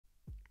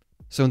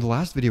So in the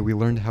last video, we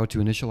learned how to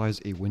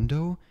initialize a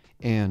window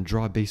and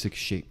draw basic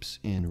shapes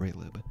in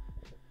Raylib.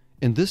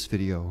 In this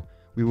video,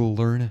 we will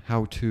learn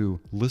how to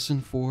listen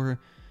for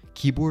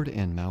keyboard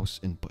and mouse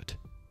input.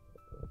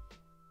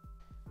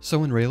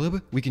 So in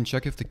Raylib, we can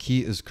check if the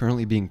key is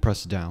currently being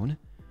pressed down,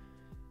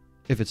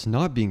 if it's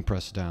not being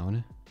pressed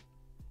down,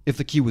 if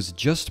the key was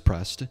just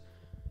pressed,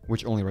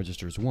 which only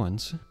registers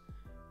once,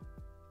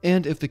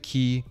 and if the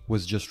key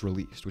was just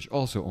released, which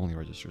also only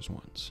registers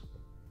once.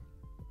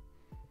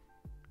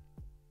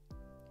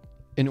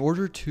 In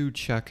order to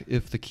check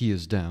if the key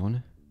is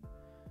down,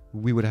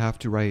 we would have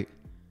to write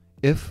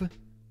if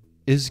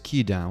is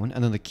key down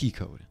and then the key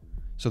code.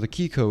 So the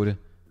key code,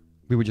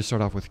 we would just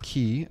start off with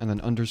key and then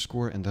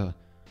underscore and the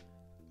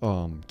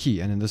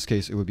key, and in this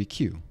case it would be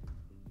Q.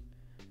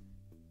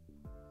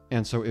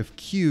 And so if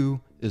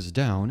Q is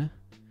down,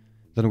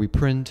 then we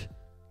print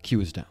Q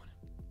is down.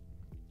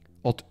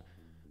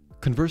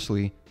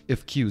 Conversely,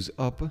 if Q is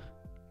up,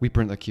 we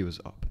print that Q is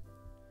up.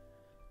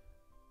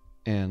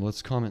 And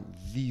let's comment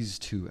these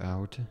two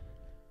out.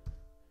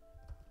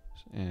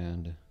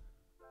 And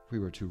if we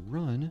were to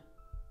run,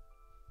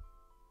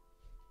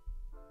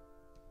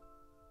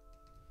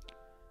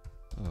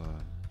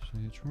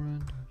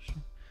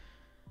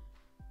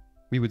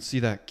 we would see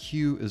that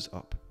Q is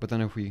up. But then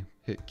if we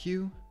hit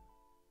Q,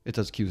 it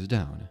says Q is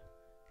down.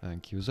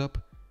 And Q is up,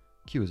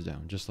 Q is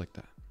down, just like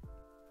that.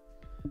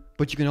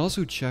 But you can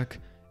also check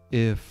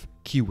if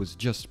Q was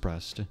just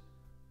pressed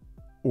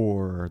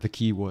or the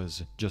key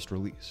was just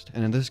released.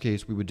 And in this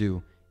case, we would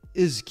do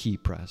is key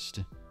pressed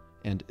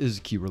and is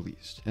key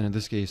released. And in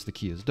this case, the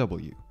key is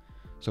W.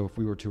 So if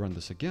we were to run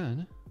this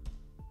again,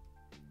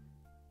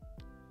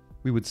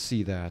 we would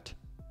see that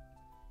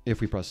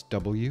if we press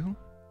W,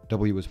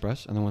 W was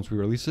pressed, and then once we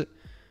release it,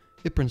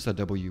 it prints that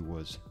W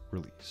was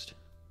released.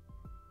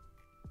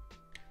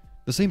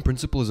 The same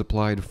principle is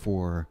applied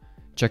for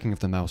checking if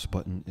the mouse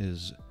button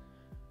is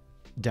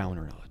down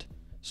or not.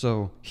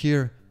 So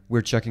here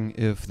we're checking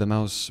if the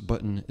mouse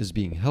button is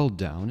being held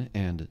down,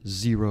 and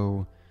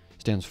 0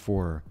 stands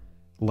for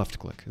left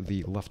click,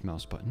 the left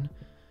mouse button.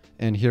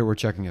 And here we're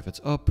checking if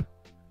it's up,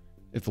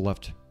 if the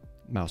left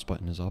mouse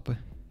button is up.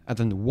 And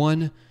then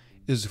 1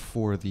 is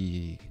for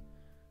the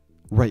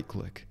right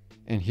click.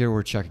 And here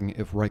we're checking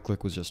if right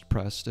click was just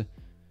pressed.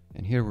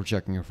 And here we're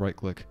checking if right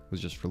click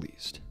was just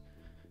released.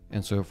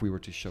 And so if we were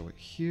to show it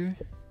here,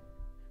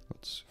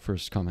 let's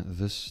first comment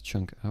this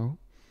chunk out.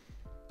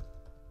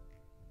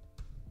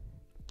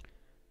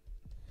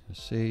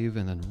 Save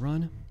and then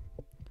run.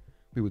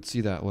 We would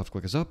see that left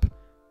click is up,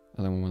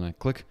 and then when I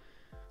click,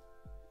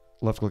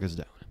 left click is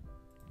down.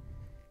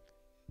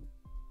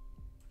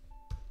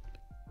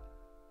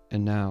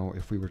 And now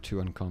if we were to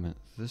uncomment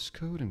this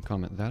code and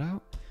comment that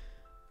out,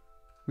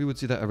 we would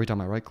see that every time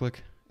I right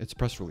click, it's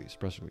press release,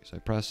 press release. I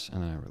press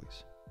and then I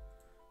release.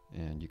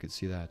 And you could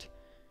see that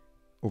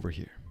over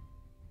here.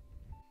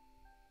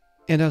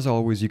 And as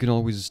always, you can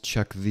always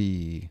check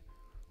the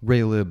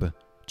Raylib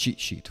cheat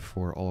sheet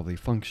for all of the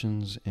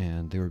functions,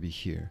 and they would be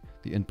here,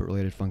 the input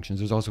related functions.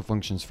 There's also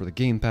functions for the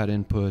gamepad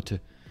input,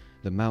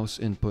 the mouse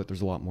input.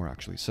 There's a lot more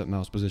actually. Set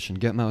mouse position,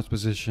 get mouse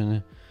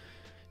position,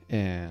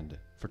 and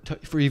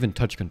for even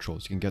touch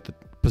controls, you can get the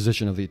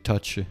position of the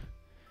touch,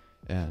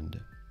 and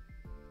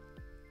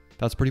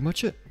that's pretty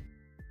much it.